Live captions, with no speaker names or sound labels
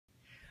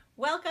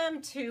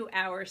Welcome to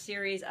our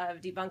series of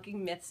debunking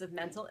myths of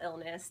mental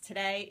illness.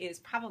 Today is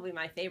probably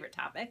my favorite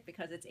topic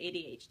because it's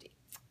ADHD.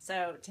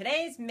 So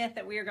today's myth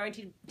that we are going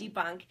to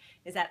debunk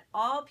is that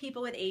all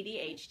people with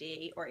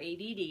ADHD or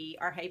ADD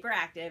are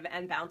hyperactive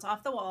and bounce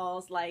off the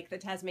walls like the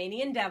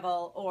Tasmanian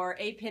devil or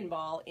a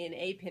pinball in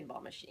a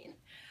pinball machine.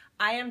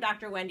 I am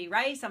Dr. Wendy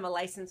Rice. I'm a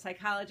licensed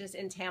psychologist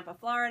in Tampa,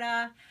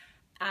 Florida.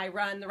 I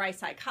run the Rice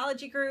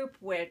Psychology Group,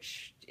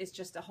 which is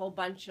just a whole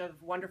bunch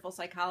of wonderful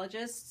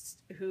psychologists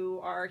who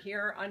are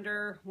here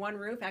under one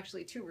roof,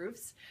 actually two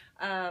roofs,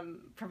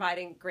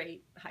 providing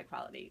great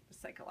high-quality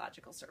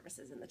psychological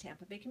services in the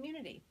Tampa Bay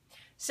community.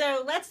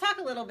 So let's talk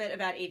a little bit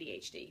about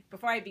ADHD.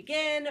 Before I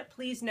begin,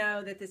 please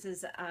know that this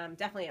is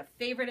definitely a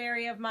favorite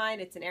area of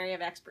mine. It's an area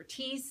of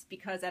expertise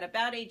because at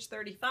about age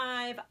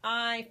 35,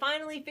 I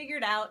finally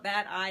figured out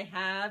that I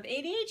have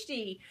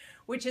ADHD,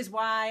 which is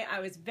why I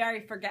was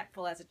very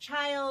forgetful as a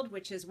child,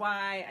 which is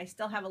why I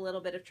still have a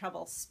little bit of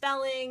trouble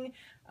spelling,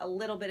 a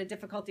little bit of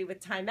difficulty with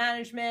time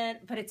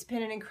management, but it's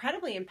been an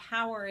incredibly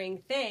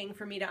empowering thing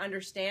for me to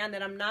understand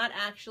that I'm not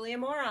actually a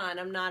moron.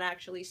 I'm not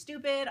actually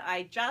stupid.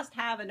 I just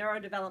have a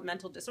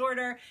neurodevelopmental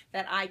disorder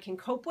that I can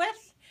cope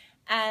with,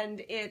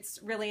 and it's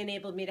really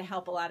enabled me to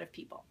help a lot of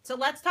people. So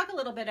let's talk a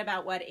little bit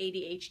about what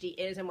ADHD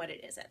is and what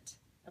it isn't.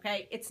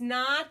 Okay, it's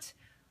not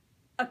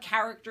a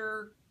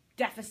character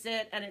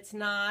deficit, and it's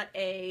not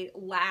a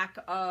lack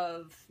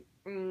of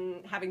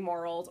having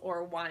morals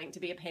or wanting to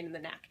be a pain in the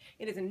neck.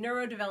 It is a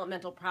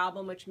neurodevelopmental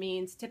problem, which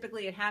means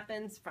typically it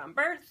happens from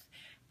birth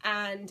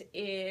and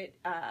it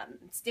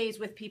stays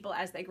with people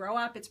as they grow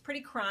up. It's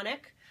pretty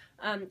chronic,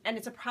 and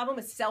it's a problem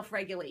with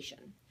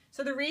self-regulation.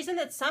 So the reason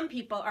that some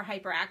people are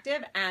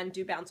hyperactive and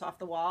do bounce off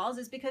the walls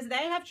is because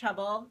they have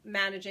trouble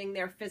managing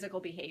their physical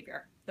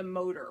behavior, the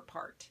motor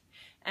part.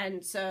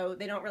 And so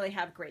they don't really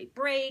have great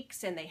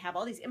breaks, and they have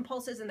all these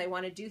impulses and they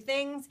want to do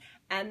things,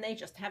 and they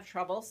just have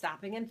trouble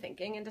stopping and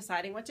thinking and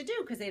deciding what to do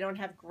because they don't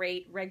have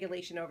great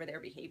regulation over their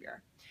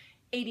behavior.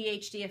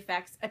 ADHD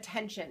affects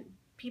attention.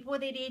 People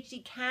with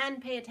ADHD can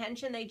pay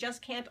attention, they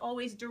just can't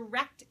always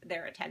direct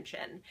their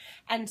attention.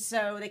 And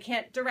so they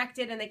can't direct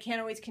it and they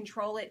can't always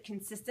control it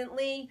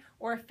consistently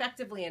or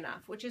effectively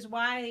enough, which is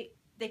why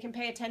they can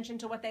pay attention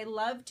to what they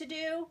love to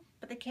do,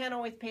 but they can't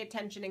always pay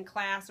attention in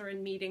class or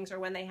in meetings or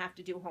when they have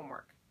to do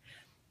homework.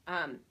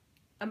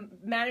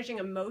 Managing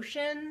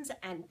emotions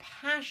and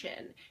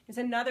passion is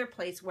another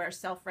place where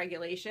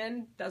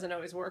self-regulation doesn't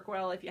always work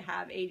well if you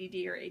have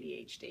ADD or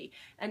ADHD.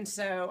 And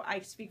so I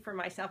speak for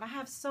myself. I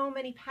have so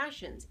many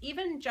passions.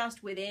 Even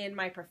just within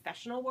my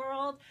professional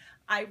world,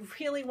 I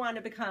really want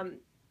to become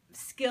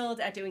skilled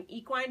at doing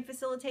equine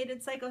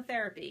facilitated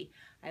psychotherapy.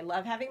 I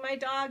love having my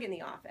dog in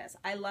the office.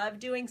 I love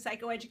doing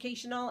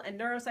psychoeducational and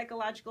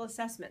neuropsychological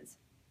assessments.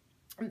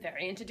 I'm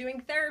very into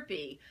doing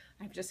therapy.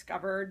 I've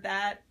discovered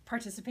that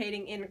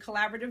participating in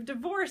collaborative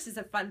divorce is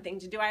a fun thing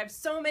to do. I have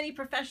so many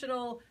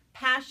professional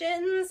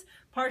passions,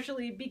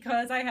 partially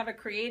because I have a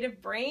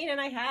creative brain and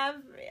I have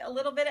a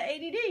little bit of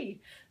ADD.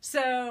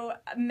 So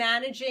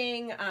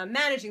managing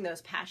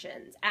those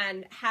passions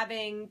and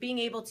being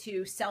able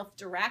to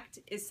self-direct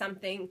is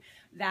something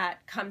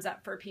that comes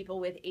up for people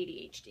with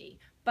ADHD.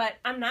 But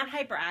I'm not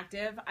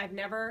hyperactive. I've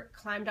never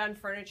climbed on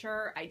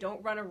furniture. I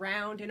don't run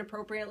around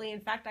inappropriately. In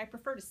fact, I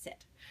prefer to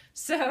sit.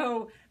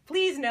 So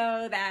please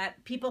know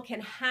that people can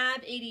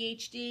have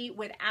ADHD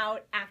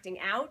without acting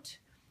out,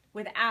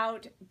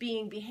 without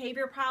being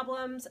behavior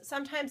problems.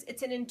 Sometimes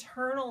it's an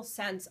internal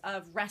sense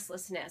of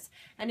restlessness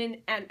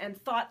and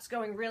thoughts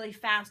going really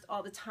fast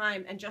all the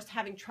time and just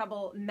having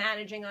trouble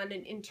managing on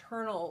an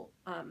internal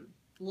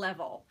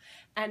level.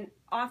 And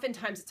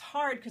oftentimes it's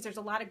hard because there's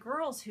a lot of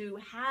girls who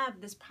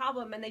have this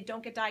problem and they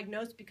don't get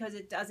diagnosed because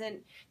it's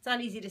not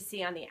easy to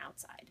see on the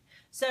outside.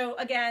 So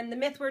again, the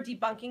myth we're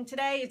debunking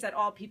today is that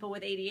all people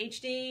with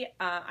ADHD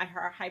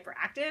are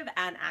hyperactive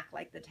and act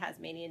like the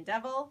Tasmanian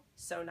devil.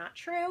 So not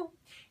true.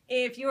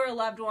 If you or a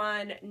loved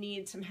one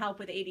needs some help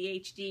with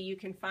ADHD, you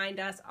can find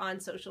us on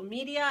social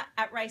media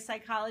at Rice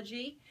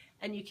Psychology,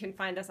 and you can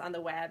find us on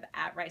the web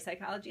at Rice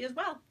Psychology as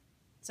well.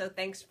 So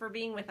thanks for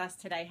being with us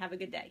today. Have a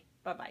good day.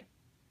 Bye-bye.